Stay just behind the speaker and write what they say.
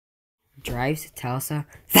Drives to Tulsa.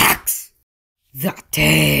 That's the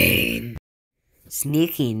 10.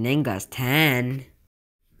 Sneaky Ningas 10.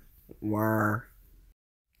 Were.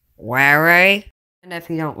 Wary. And if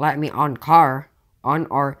you don't let me on car, on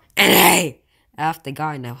or NA, F the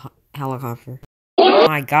guy in the helicopter. Oh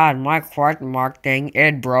my god, my question mark thing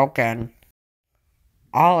is broken.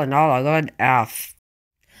 All in all, a good F.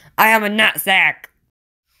 I am a nutsack.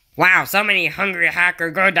 Wow, so many hungry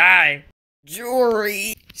hacker go die.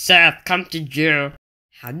 Jewelry. Seth, come to Jew.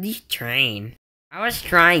 How did you train? I was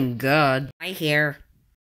trying good. I hear.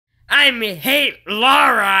 I hate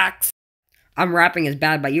Lorax. I'm rapping is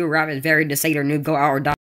bad, but you rap is very disaster noob, go out or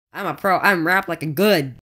die. I'm a pro, I'm rap like a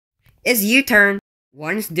good. It's U-turn.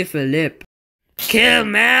 Once the Philip. Kill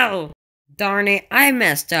Mel. Darn it, I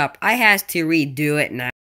messed up. I has to redo it now.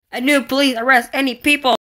 A new police arrest any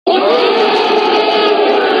people.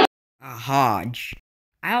 A Hodge.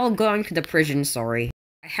 I'll go into the prison, sorry.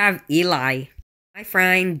 I have Eli. My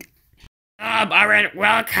friend. Alright,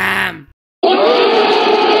 welcome.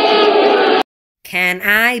 Can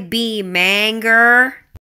I be Manger?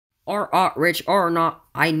 Or rich or not,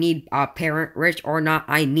 I need a parent. Rich or not,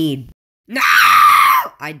 I need. No!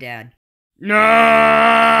 I dead. No!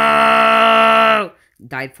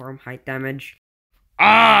 Died from height damage.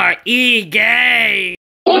 E gay!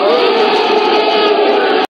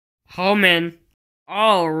 Homan.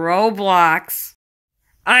 Oh, Roblox.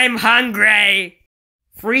 I'm hungry.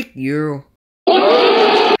 Freak you.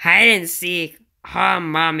 Hide and seek. Huh,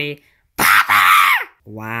 mommy. Papa!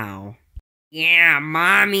 Wow. Yeah,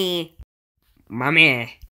 mommy.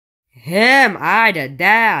 Mommy. Him, I the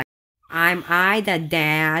dad. I the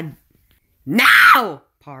dad. Now!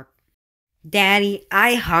 Park. Daddy,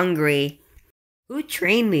 I hungry. Who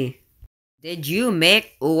trained me? Did you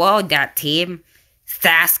make that team?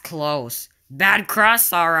 That's close. Bad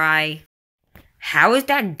cross, alright. How is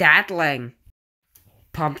that dattling?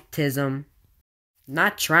 Pumptism.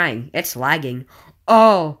 Not trying, it's lagging.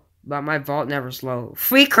 Oh, but my vault never slow.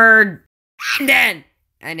 Freakerd. And then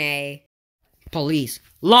NA. Police.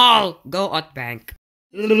 LOL. Go at bank.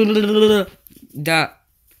 The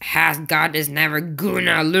has God is never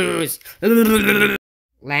gonna lose.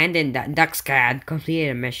 Landon that duckscad completed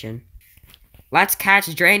a mission. Let's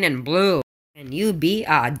catch Drain and Blue. Can you be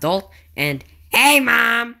an adult and hey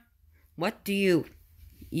mom? What do you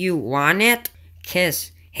want it?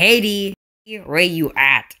 Kiss. Haiti. Where you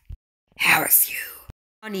at? How is you?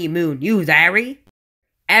 Honeymoon, you Larry?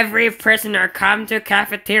 Every prisoner come to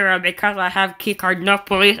cafeteria because I have keycard, no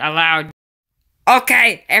police allowed.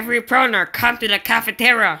 Okay, every prisoner come to the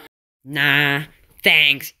cafeteria. Nah,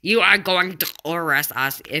 thanks. You are going to arrest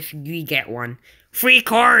us if we get one. Free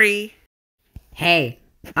Corey. Hey,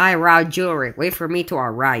 I robbed jewelry. Wait for me to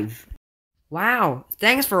arrive. Wow,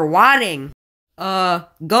 thanks for watching. Go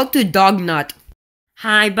to Dognut.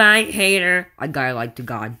 Hi, bye, hater. A guy like to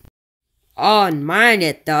God. On mine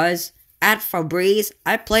it does. At Fabrice,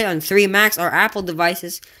 I play on 3 Max or Apple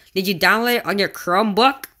devices. Did you download it on your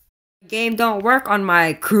Chromebook? The game don't work on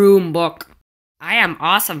my Chromebook. I am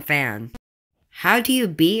awesome fan. How do you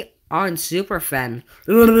be on Superfan?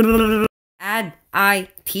 Add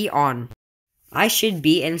IT on. I should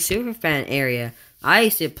be in Superfan area. I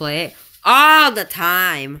used to play it all the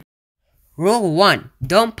time. Rule 1.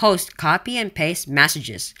 Don't post copy and paste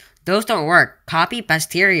messages. Those don't work. Copy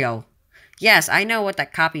pasterio. Yes, I know what the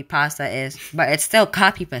copy pasta is, but it's still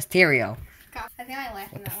copy pasterio. I think I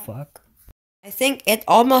laughed. What the fuck? I think it's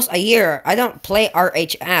almost a year. I don't play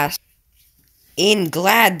RHS.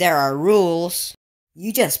 Glad there are rules.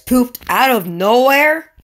 You just pooped out of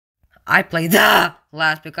nowhere? I played the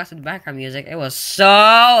last because of the background music. It was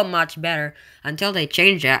so much better until they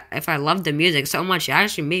changed it. If I love the music so much, it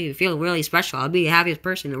actually made me feel really special. I'll be the happiest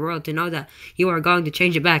person in the world to know that you are going to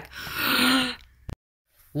change it back.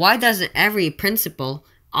 Why doesn't every principal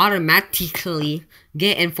automatically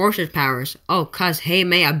get enforcer's powers? Oh, cause he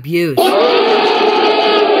may abuse.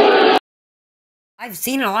 I've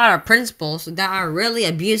seen a lot of principals that are really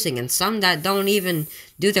abusing and some that don't even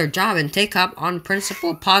do their job and take up on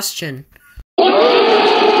principal position.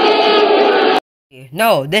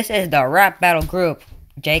 No, this is the rap battle group.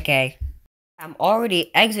 JK. I'm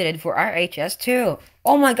already exited for RHS2.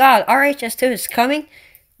 Oh my god, RHS2 is coming?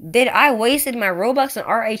 Did I wasted my Robux on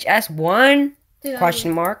RHS1?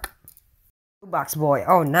 Question mark. Roblox boy,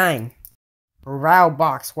 09.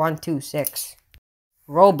 Rowbox 126.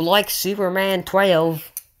 Roblox Superman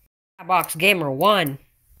 12. Box Gamer 1.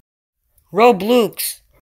 Roblux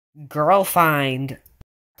Girl Find.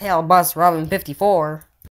 Tail Bus Robin 54.